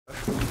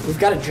We've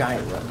got a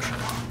giant roach.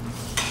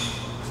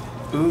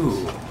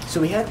 Ooh.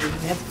 So we had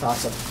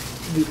thoughts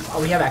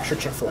of, we have extra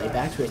Chick-fil-A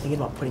bags. We were thinking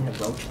about putting the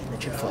roach in the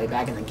Chick-fil-A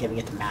bag and then giving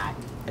it to Matt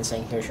and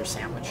saying, here's your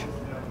sandwich.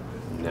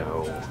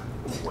 No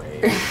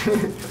way.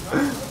 Dude,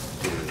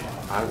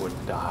 I would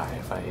die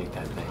if I ate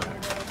that thing.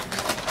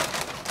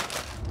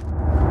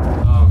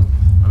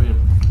 I mean,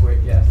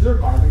 wait, yeah. Is there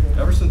a barbecue?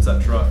 Ever since the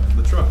truck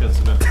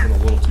incident went a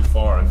little too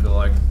far, I feel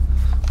like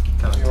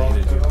kind of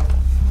dated you.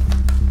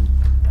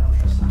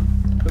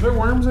 Are there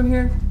worms in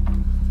here?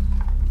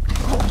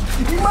 Oh,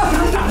 get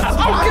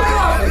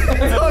off!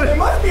 It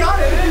must be on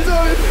it. It's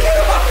on it. Get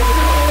off!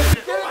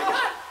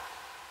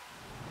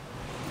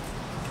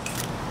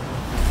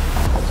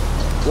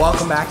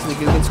 Welcome back to the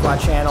Googan Squad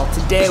channel.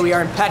 Today we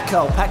are in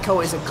Petco.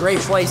 Petco is a great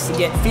place to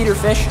get feeder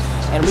fish,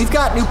 and we've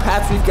got new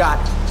pets. We've got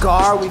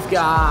gar, we've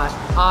got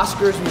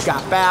Oscars, we've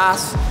got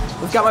bass.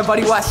 We've got my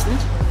buddy Westin.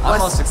 I'm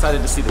most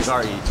excited to see the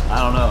gar eat. I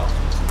don't know.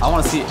 I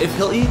want to see if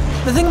he'll eat.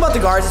 The thing about the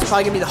gars is it's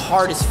probably gonna be the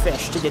hardest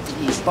fish to get to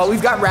eat. But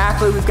we've got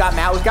Rackley, we've got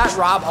Matt, we've got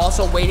Rob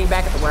also waiting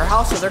back at the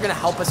warehouse, so they're gonna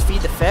help us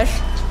feed the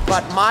fish.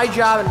 But my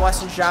job and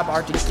Weston's job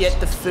are to get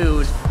the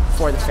food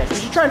for the fish. We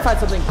should try and find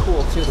something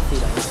cool too to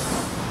feed them.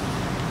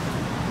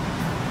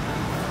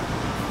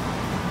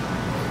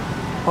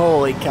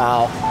 Holy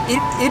cow.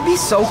 It'd be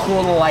so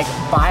cool to like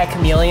buy a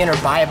chameleon or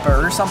buy a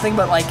bird or something,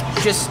 but like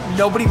just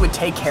nobody would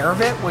take care of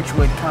it, which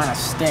would kind of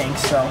stink,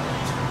 so.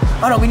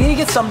 Oh no, we need to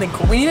get something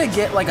cool. We need to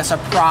get like a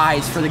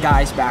surprise for the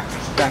guys back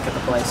at the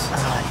place.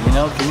 You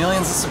know,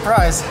 chameleon's a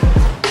surprise.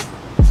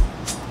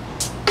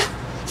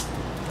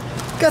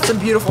 Got some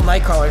beautiful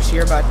night crawlers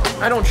here, but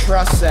I don't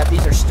trust that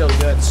these are still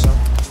good, so.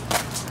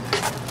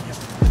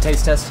 The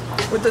taste test?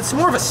 It's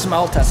more of a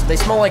smell test. If they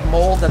smell like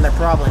mold, then they're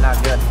probably not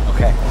good.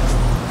 Okay.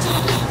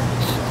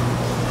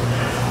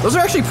 Those are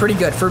actually pretty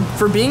good.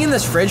 For being in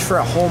this fridge for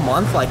a whole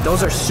month, like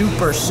those are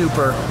super,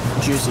 super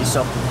juicy.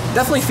 So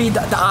definitely feed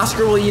the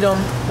Oscar will eat them.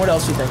 What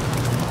else do you think?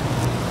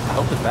 I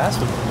hope the bass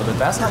will the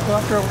bass not go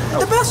after?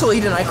 The bass will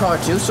eat a night crawler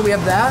too, so we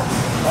have that.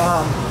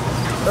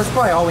 That's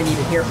probably all we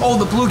needed here. Oh,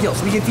 the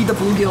bluegills. We can feed the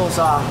bluegills.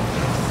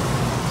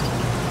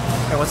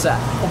 Okay, what's that?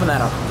 Open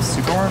that up.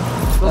 Super worm?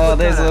 Oh,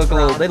 they look a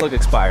little, they look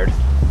expired.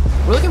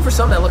 We're looking for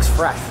something that looks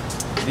fresh.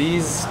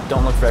 These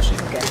don't look fresh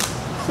either. Okay.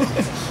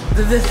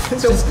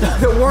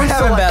 the worms We're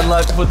having bad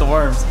luck with the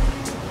worms.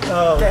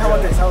 Oh, okay, how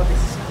about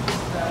this?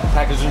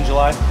 Packaged in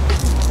July.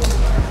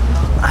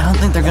 I don't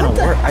think they're gonna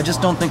work. I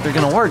just don't think they're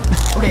gonna work.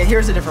 Okay,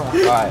 here's a different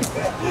one. All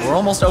right, we're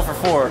almost 0 for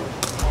 4.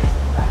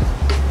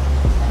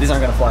 These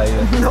aren't gonna fly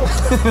either. No.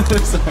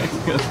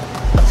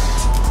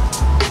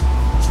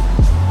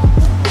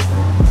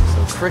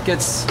 So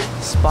crickets,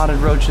 spotted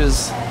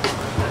roaches,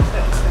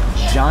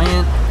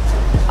 giant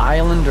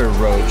islander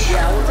roach.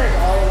 Yeah, we'll take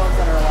all the ones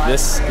that are alive.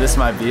 This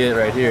might be it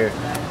right here.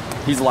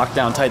 He's locked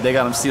down tight. They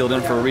got him sealed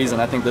in for a reason.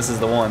 I think this is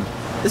the one.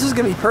 This is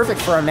gonna be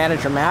perfect for our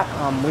manager, Matt.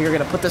 We are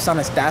gonna put this on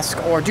his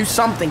desk or do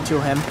something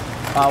to him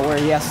where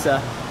he has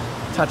to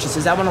touch this.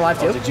 Is that one alive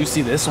too? Oh, did you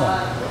see this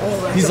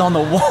one? He's on the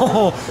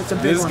wall. It's a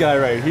big This one. guy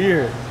right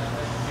here.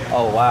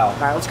 Oh, wow. All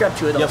right, let's grab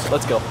 2 of those. Yep,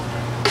 let's go.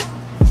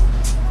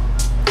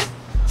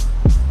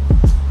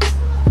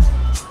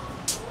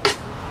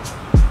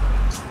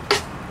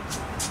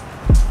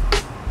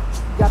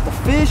 We got the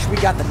fish, we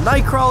got the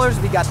night crawlers,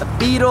 we got the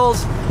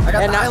beetles. I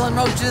got and the island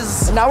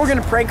roaches. And now we're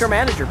gonna prank our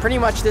manager. Pretty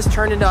much this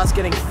turned into us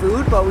getting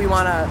food, but we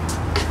wanna,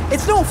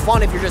 it's no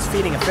fun if you're just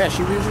feeding a fish.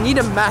 You need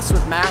to mess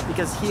with Matt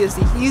because he is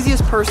the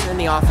easiest person in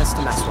the office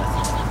to mess with.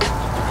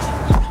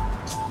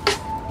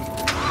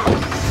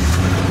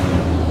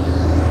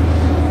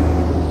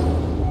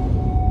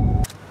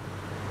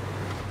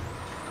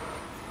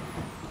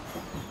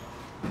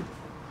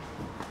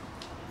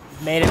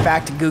 Made it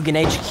back to Googan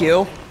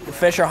HQ. The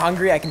fish are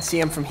hungry. I can see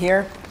them from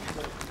here.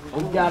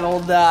 We've got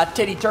old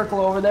Titty Turkle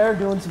over there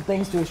doing some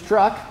things to his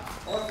truck.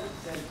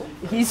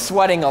 He's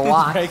sweating a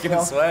lot. He's making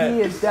him sweat.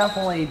 He is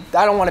definitely,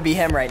 I don't want to be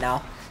him right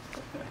now.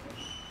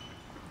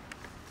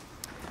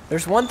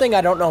 There's one thing I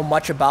don't know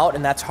much about,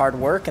 and that's hard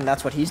work, and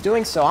that's what he's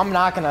doing, so I'm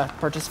not going to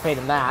participate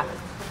in that.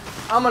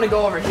 I'm going to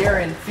go over here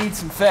and feed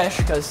some fish,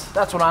 because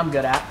that's what I'm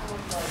good at.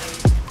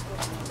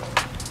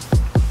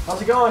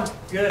 How's it going?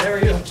 Good, how are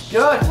you?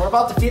 Good. We're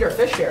about to feed our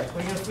fish here.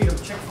 What are you gonna feed them?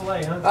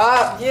 Chick-fil-A,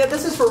 huh? Yeah,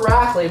 this is for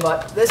Rackley,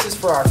 but this is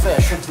for our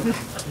fish.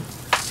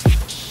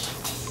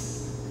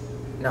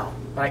 No,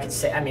 but I can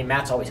say, I mean,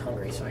 Matt's always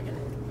hungry, so I can.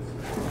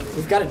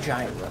 We've got a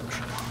giant roach.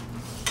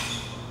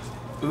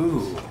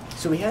 Ooh.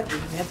 So we had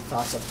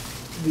thoughts of,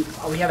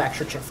 we have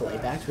extra Chick-fil-A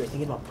bags. We were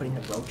thinking about putting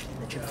the roach in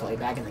the Chick-fil-A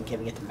bag and then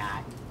giving it to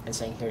Matt and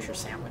saying, here's your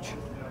sandwich.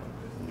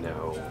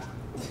 No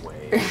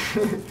way.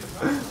 Dude,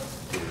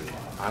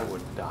 I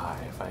would die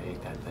if I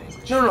ate that thing.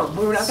 No,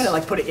 we're not gonna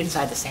like put it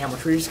inside the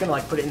sandwich. We're just gonna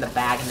like put it in the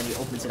bag and then he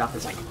opens it up and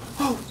it's like,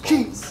 oh,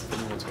 jeez.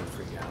 Everyone's gonna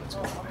freak out. It's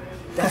gonna be bad.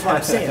 That's what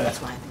I'm saying. That's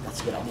why I think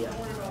that's a good idea.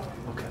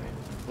 Okay,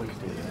 we can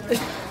do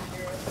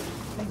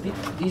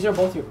that. These are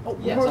both your. Oh,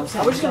 Yeah, we're, so I'm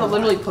saying- we're just gonna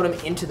literally put them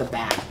into the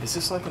bag. Is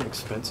this like an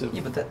expensive?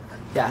 Yeah, but that...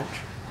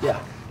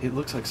 Yeah. It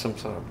looks like some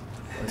sort of.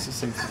 Is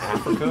this in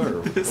Africa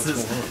or This what's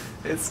is... going on?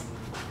 It's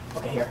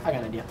Okay, here, I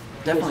got an idea.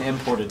 Definitely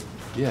imported.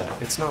 Yeah,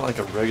 it's not like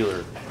a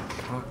regular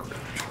cockroach.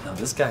 No,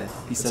 this guy,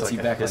 he sets like you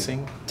a back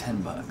hissing? like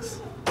 $10.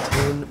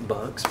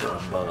 $10 for a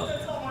bug.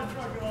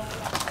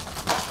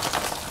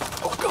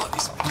 Oh god,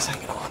 he's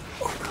hanging on.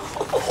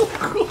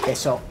 Okay,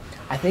 so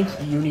I think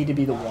you need to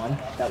be the one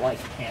that like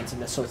hands him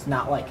this, so it's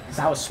not like, because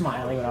I was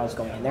smiling when I was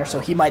going in there, so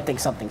he might think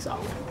something's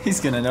up. He's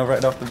gonna know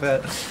right off the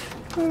bat.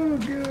 Oh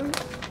god.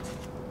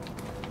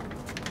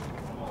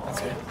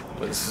 Okay,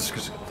 but this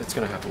is it's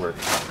gonna have to work.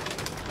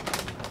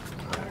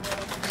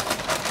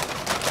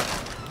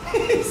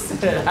 He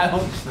said, I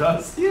don't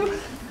trust you. What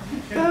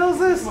the hell is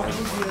this?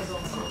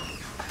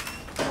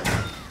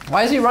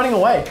 Why is he running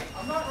away?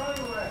 I'm not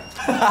running away.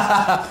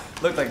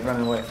 Looked like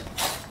running away.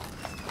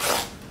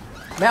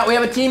 Matt, we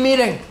have a team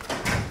meeting.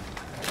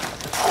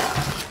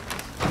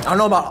 I don't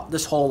know about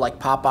this whole like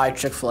Popeye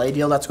Chick-fil-A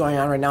deal that's going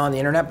on right now on the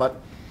internet, but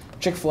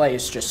Chick-fil-A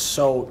is just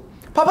so...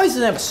 Popeyes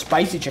doesn't have a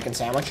spicy chicken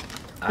sandwich.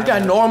 We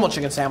got a normal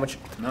chicken sandwich.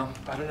 No.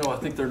 I don't know, I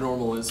think their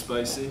normal is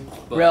spicy.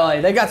 But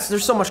Really?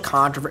 There's so much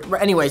controversy.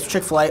 Anyways,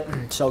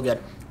 Chick-fil-A, so good.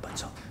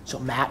 But so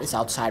Matt is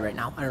outside right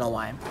now. I don't know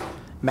why.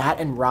 Matt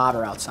and Rod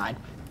are outside.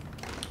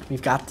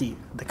 We've got the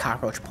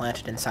cockroach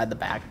planted inside the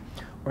bag.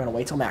 We're gonna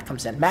wait till Matt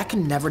comes in. Matt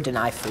can never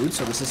deny food,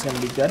 so this is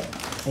gonna be good.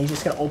 And he's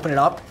just gonna open it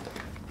up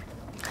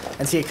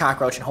and see a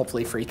cockroach and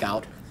hopefully freak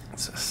out.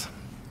 this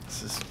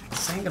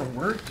ain't gonna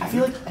work, dude. I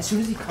feel like as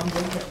soon as he comes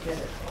in, he'll get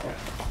it.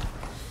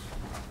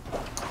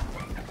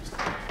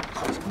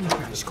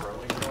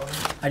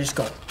 I just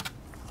go.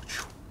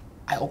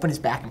 I open his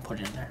back and put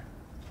it in there.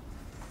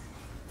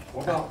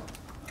 What about...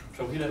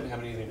 So he doesn't have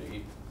anything to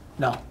eat?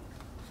 No.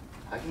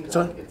 I can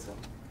So- go get some.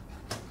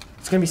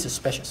 It's gonna be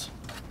suspicious.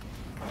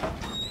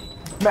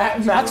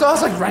 Matt's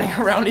always like running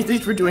around. He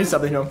thinks we're doing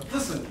something to him.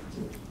 Listen,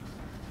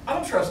 I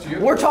don't trust you.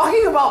 We're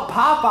talking about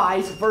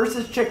Popeyes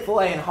versus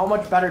Chick-fil-A and how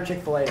much better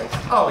Chick-fil-A is.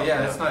 Oh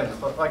yeah, it's not even,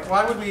 like,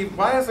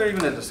 why is there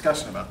even a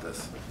discussion about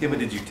this? Yeah, but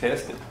did you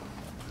test it?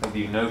 Or do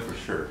you know for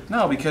sure?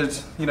 No,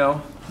 because, you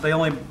know, they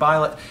only buy,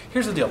 like,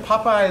 here's the deal,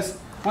 Popeyes,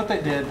 what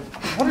they did,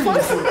 what are you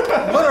doing?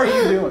 What are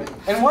you doing?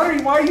 And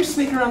why are you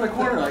sneaking around the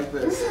corner like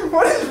this?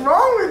 What is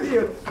wrong with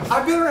you?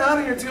 I've been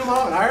around here too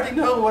long, and I already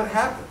know what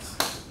happens.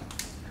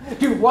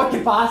 Dude, what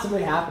could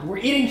possibly happen? We're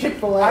eating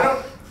Chick-fil-A. I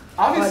don't,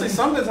 obviously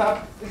something's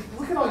happened.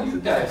 Look at all you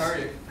guys. How are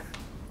you?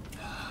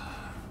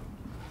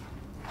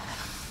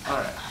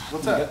 Alright,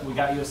 what's up? We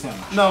got you a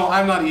sandwich. No,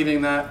 I'm not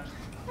eating that.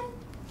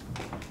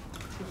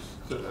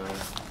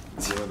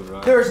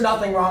 There's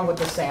nothing wrong with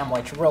the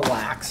sandwich.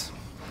 Relax.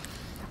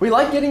 We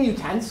like getting you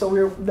tense, so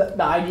the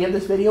idea of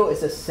this video is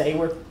to say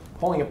we're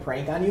pulling a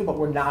prank on you, but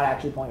we're not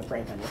actually pulling a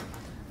prank on you.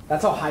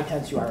 That's how high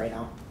tense you are right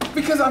now.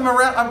 Because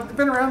I've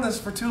been around this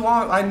for too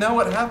long. I know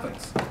what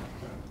happens.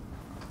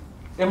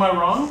 Am I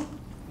wrong?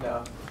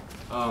 No.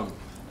 I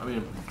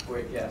mean,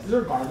 Wait, yeah. Is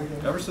there garbage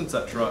in ever since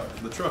the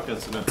truck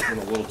incident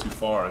went a little too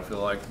far, I feel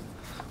like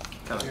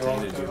kind of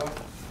tainted you. I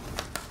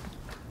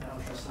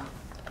don't trust that.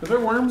 Is there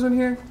worms in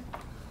here?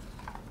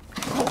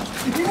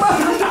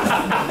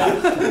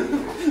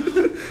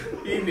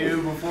 He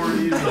knew before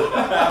he even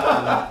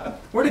happened.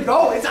 Where'd it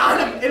go? It's on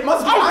him. It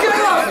must be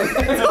on him.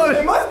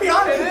 It must be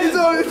on him. It's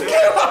on him.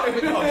 Get him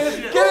up.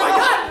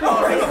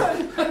 Oh my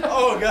God.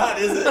 Oh god,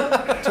 is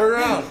it? Turn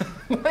around.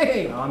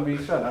 Hey. On me,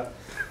 shut up.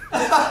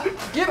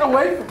 Get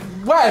away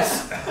from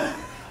Wes.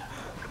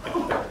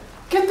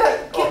 Get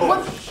that. Get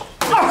what?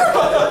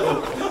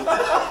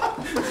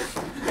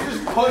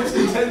 Punched the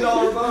 $10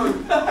 bug.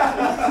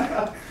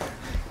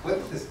 Look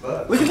at this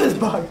bug. Look at this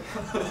bug.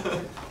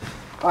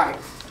 All right.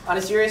 On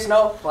a serious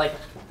note, like,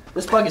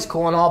 this bug is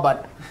cool and all,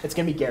 but it's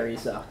gonna be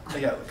Gary's.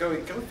 Yeah, go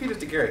feed it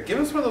to Gary. Give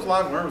him some of those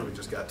live worms we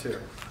just got too.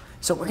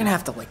 So we're gonna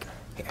have to like.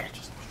 Here,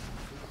 just.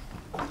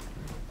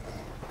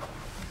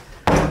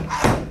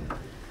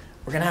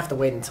 We're gonna have to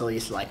wait until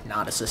he's like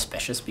not as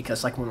suspicious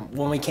because like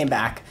when we came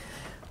back,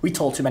 we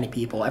told too many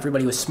people.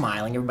 Everybody was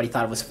smiling. Everybody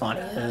thought it was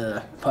funny.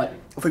 But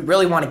if we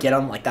really want to get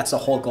him, like that's the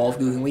whole goal of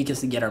Googan Week is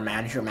to get our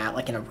manager Matt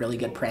like in a really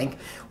good prank.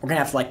 We're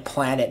gonna have to like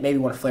plan it maybe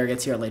when Flair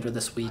gets here later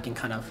this week and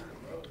kind of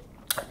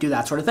do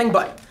that sort of thing.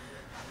 But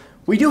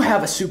we do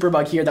have a super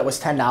bug here that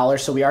was $10,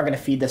 so we are gonna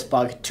feed this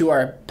bug to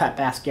our pet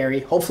bass Gary.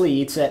 Hopefully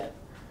he eats it.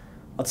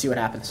 Let's see what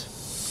happens.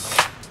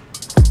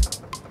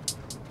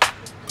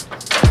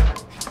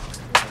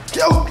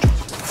 Go!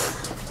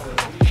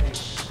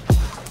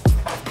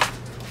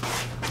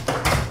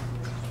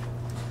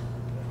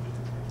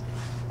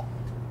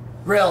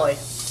 Really?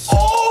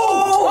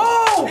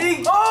 Oh!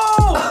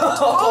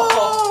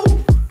 Oh!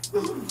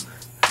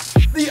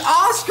 The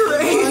Oscar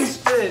ate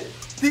it!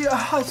 The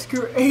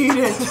Oscar ate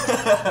it!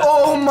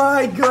 Oh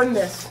my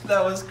goodness!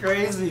 That was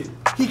crazy.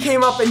 He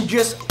came up and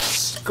just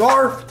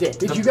scarfed it.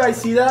 Did you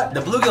guys see that?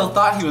 The bluegill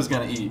thought he was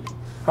gonna eat.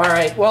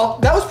 Alright, well,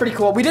 that was pretty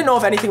cool. We didn't know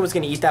if anything was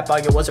gonna eat that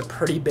bug. It was a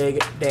pretty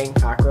big dang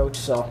cockroach,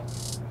 so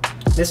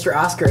Mr.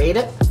 Oscar ate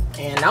it.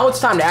 And now it's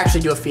time to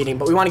actually do a feeding,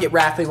 but we want to get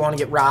Raffy, we want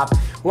to get Rob,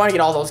 we want to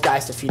get all those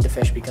guys to feed the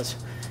fish because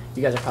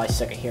you guys are probably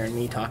sick of hearing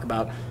me talk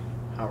about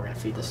how we're going to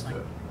feed this thing.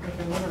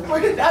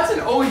 Look at that's an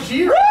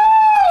OG.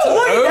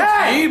 Look at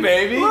that! OG,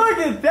 baby. Look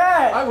at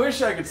that! I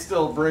wish I could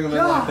still bring them in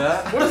like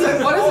that. What is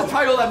the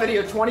title of that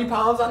video? 20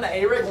 pounds on the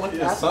A-rig?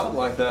 Yeah, something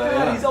like that.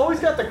 God, Yeah. he's always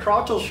got the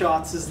crotchal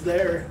shots is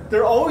there.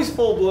 They're always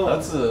full blown.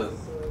 That's a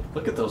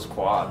look at those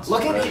quads.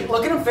 Look at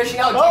him fishing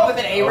out Oh. deep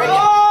with an A-rig.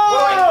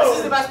 Oh. Wait, this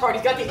is the best part.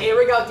 He's got the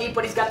A-rig out deep,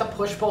 but he's got the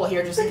push pull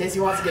here just in case he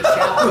wants to get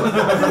shallow.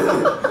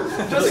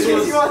 Just in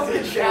case he wants to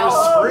get It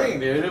shallow. was spring,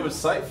 dude. It was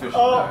sight fishing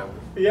time.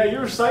 Yeah, you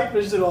were sight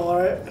fishing all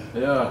right.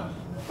 Yeah.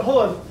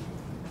 Hold on.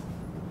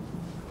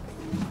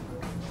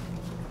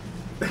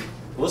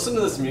 Listen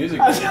to this music.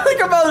 I feel like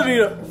I'm about to need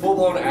a.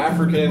 Full-blown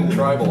African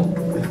tribal.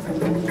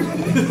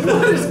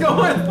 What is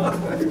going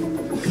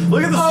on?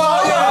 Look at the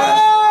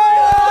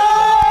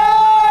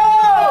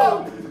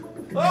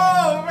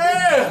Oh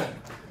man!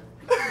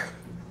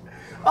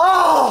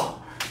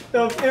 Oh!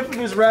 The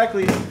infamous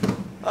Rackley.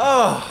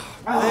 Oh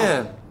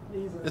man.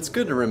 It's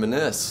good to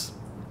reminisce.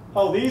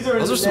 Oh, these are.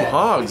 Those are some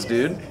hogs,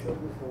 dude.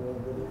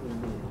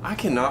 I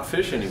cannot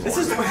fish anymore. This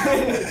is.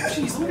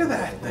 Jeez, look at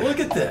that. Look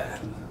at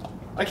that.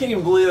 I can't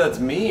even believe that's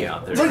me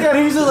out there. Look at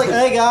him. He's just like,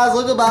 hey guys,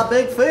 look at my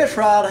big fish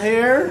right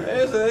here.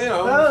 It's, you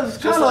know, That was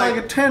kind of like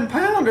a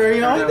 10-pounder,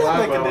 you know. He did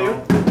make a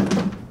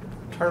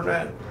do. Turn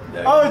that.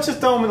 Oh, it's just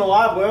throw him in the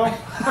live well.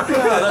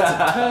 Yeah, that's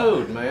a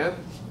toad, man.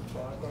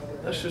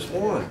 That's just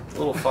one.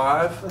 Little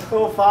 5.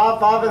 Little 5,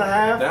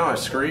 5.5. Now I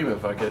scream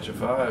if I catch a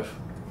 5.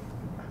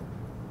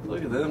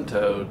 Look at them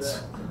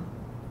toads.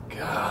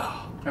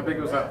 God. How big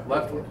was that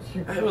left one?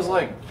 It was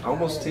like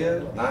almost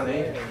 10, 9,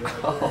 8.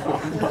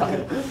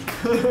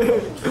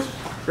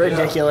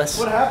 Ridiculous.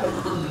 What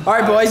happened? All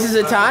right, boys, is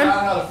it I time?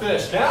 forgot how to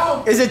fish.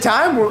 Now, Is it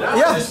time? now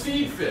Yeah. just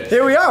feed fish.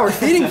 Here we are. We're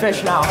feeding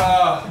fish now.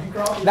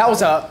 That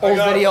was an old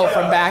video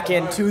from back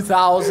in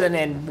 2000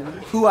 and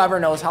whoever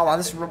knows how long.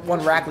 This is when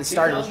Rackley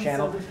started his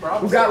channel.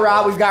 We've got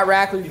Rob, we've got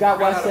Rackley, we've got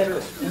Weston,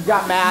 we've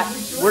got Matt.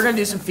 We're going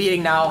to do some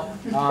feeding now.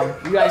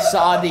 You guys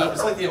saw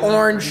the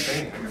orange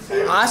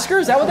Oscar.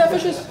 Is that what that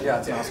fish is? Yeah,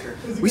 it's an Oscar.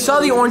 We saw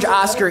the orange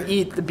Oscar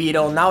eat the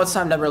beetle. Now it's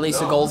time to release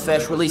the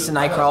goldfish, release the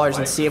night crawlers,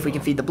 and see if we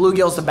can feed the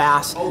bluegills, the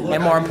bass,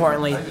 and more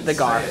importantly, the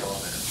gar.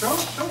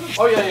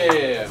 Oh,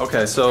 yeah.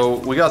 Okay, so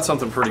we got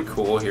something pretty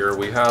cool here.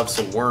 We have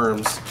some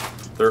worms.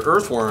 They're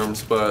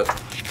earthworms, but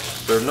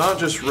they're not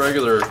just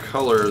regular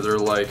color. They're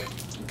like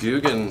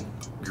Googan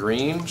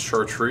green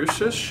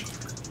chartreuses.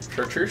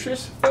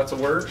 Chartreuses, if that's a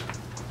word.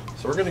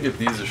 So we're gonna give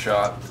these a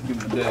shot. Give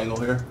it a dangle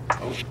here.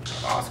 Oh,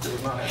 Oscar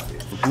was not happy.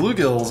 The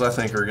bluegills, I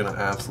think, are gonna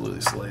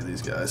absolutely slay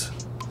these guys.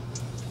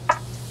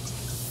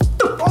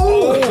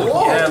 Oh,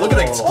 yeah, look at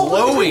that, it's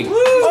glowing.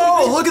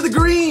 Oh, look at the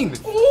green.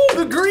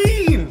 The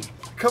green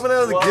coming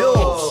out of the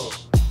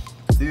gills.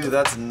 Dude,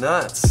 that's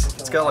nuts.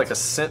 It's got like a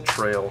scent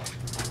trail.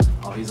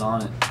 Oh, he's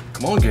on it.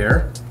 Come on,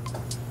 Gare.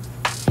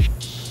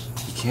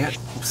 You can't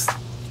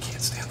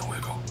stand the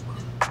wiggle.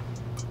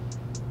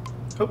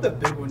 Hope that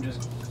big one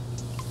just.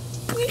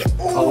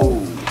 Oh.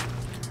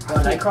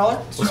 Night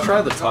crawler? Let's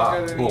try the top,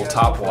 little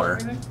top water.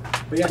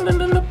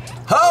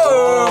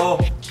 Oh!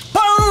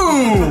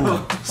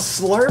 Boom!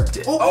 Slurped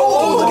it.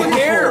 Oh, look at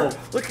Gare.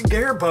 Look at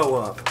Gare bow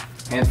up.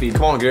 Hand feed.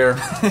 Come on, Gare.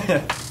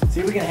 See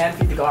if we can hand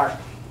feed the gar.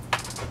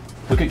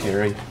 Look at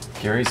Gary.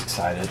 Gary's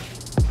excited.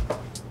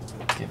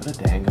 Give it a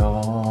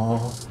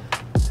dangle.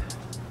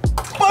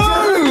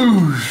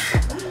 Boom!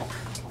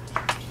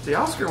 The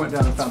Oscar went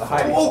down and found a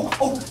hiding. Oh!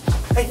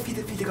 Hey, feed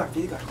the gar,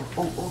 feed the gar.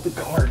 Oh, the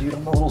gar, dude.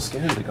 I'm a little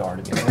scared of the gar,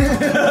 to be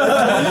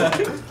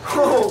honest.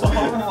 Oh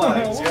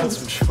my! He's got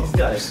some shots. He's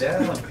got it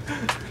down.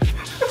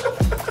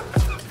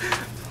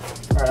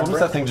 What if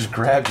that thing just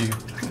grabbed you?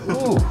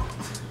 Ooh.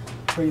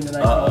 Bringing the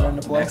night crawler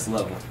into play. Next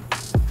level.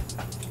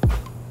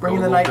 Bringing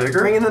A the little bigger?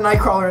 bringing the night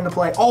crawler into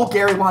play. Oh,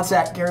 Gary wants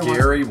that.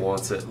 Gary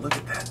wants it. Look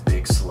at that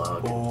big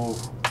slug. Oh.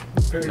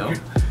 No.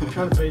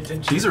 Trying to pay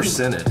attention. These are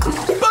scented.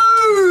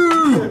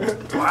 Boom!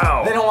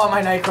 Wow. They don't want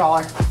my night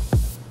crawler.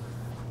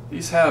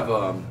 These have,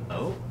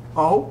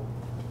 Oh?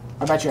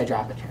 I bet you I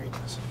drop it. Here he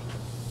goes.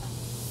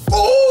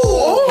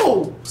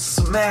 Oh!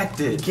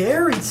 Smacked it.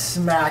 Gary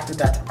smacked at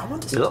that time. I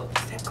want this. Yep.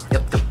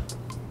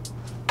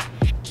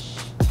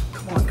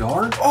 Come on,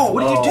 guard. Oh,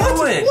 what are you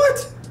doing?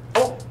 What?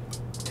 Oh,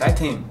 tag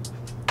team.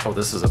 Oh,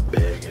 this is a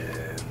big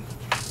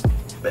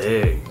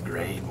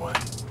grade one.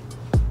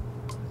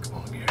 Come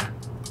on, Gare.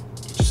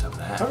 Get you some of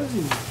that.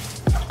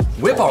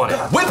 Whip on it.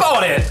 Whip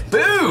on it.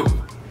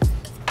 Boom!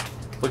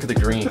 Look at the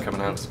green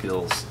coming out of his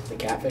gills. The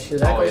catfish.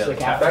 Is that close to the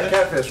catfish?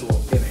 That catfish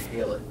will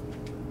Inhale it.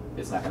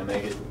 It's not gonna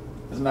make it.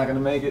 It's not gonna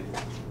make it.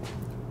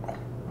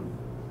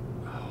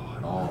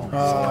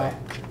 Oh,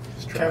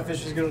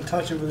 Catfish is gonna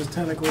touch it with his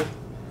tentacle.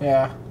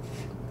 yeah.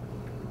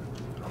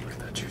 Oh, look at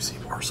that juicy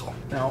morsel.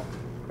 No.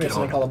 Get It's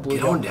like all the blue.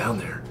 on down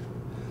there.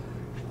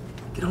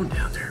 Get on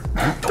down there.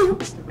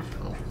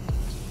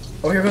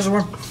 Oh, here goes the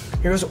worm.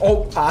 Here goes.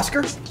 Oh,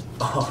 Oscar.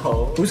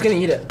 Oh. Who's gonna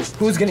eat it?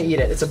 Who's gonna eat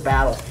it? It's a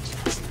battle.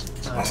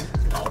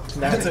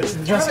 That's it.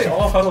 Just they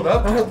all huddled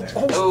up down there.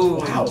 Oh,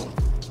 wow.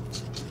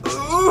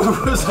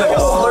 Ooh, it's like a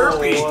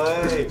Slurpee.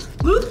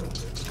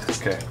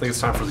 Okay, I think it's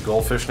time for the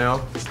goldfish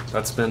now.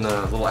 That's been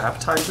a little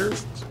appetizer.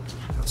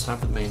 Now it's time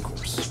for the main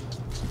course.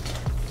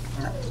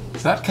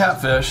 That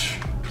catfish,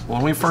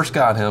 when we first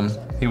got him,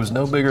 he was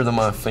no bigger than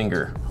my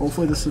finger.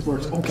 Hopefully this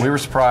works. Okay. We were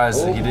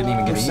surprised that he didn't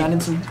even get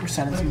eaten. We're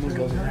sending some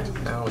bluegills in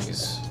there. Now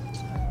he's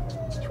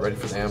ready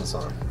for the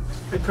Amazon.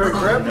 Hey, Kurt,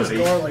 grab this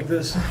gar like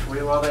this.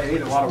 Well, they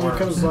ate a lot of When it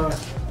worms. comes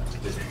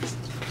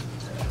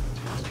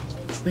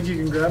think you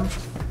can grab him?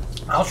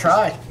 I'll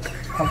try.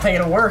 I'm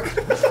taking it to work.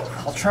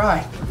 I'll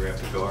try. Grab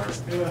the gar.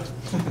 Yeah.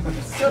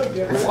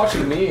 You're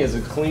watching me as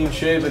a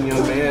clean-shaven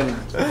young man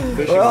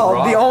fishing Well,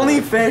 rock. the only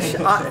fish,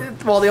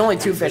 the only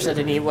two fish that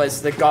didn't eat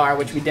was the gar,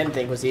 which we didn't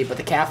think was eat, but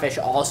the catfish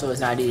also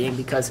is not eating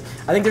because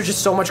I think there's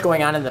just so much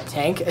going on in the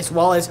tank, as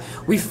well as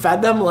we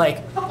fed them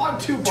like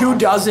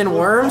 24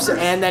 worms,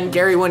 and then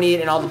Gary wouldn't eat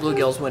and all the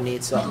bluegills wouldn't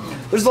eat. So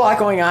there's a lot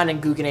going on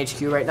in Googan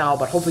HQ right now,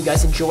 but hopefully you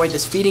guys enjoyed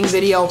this feeding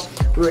video.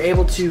 We were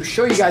able to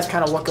show you guys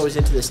kind of what goes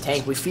into this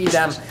tank. We feed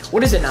them,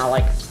 what is it now,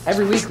 like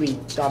every week we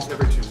dump?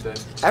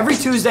 Every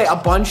Tuesday, a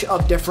bunch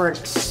of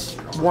different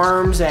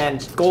worms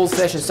and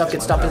goldfish and stuff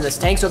gets dumped in this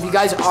tank. So if you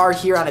guys are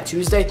here on a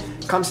Tuesday,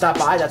 come stop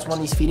by. That's when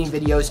these feeding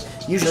videos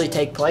usually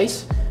take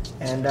place.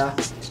 And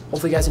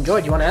hopefully you guys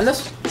enjoyed. Do you want to end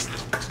this?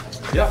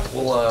 Yeah,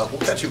 we'll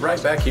catch you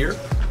right back here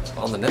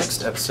on the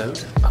next episode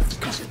of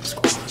the Googan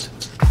Store.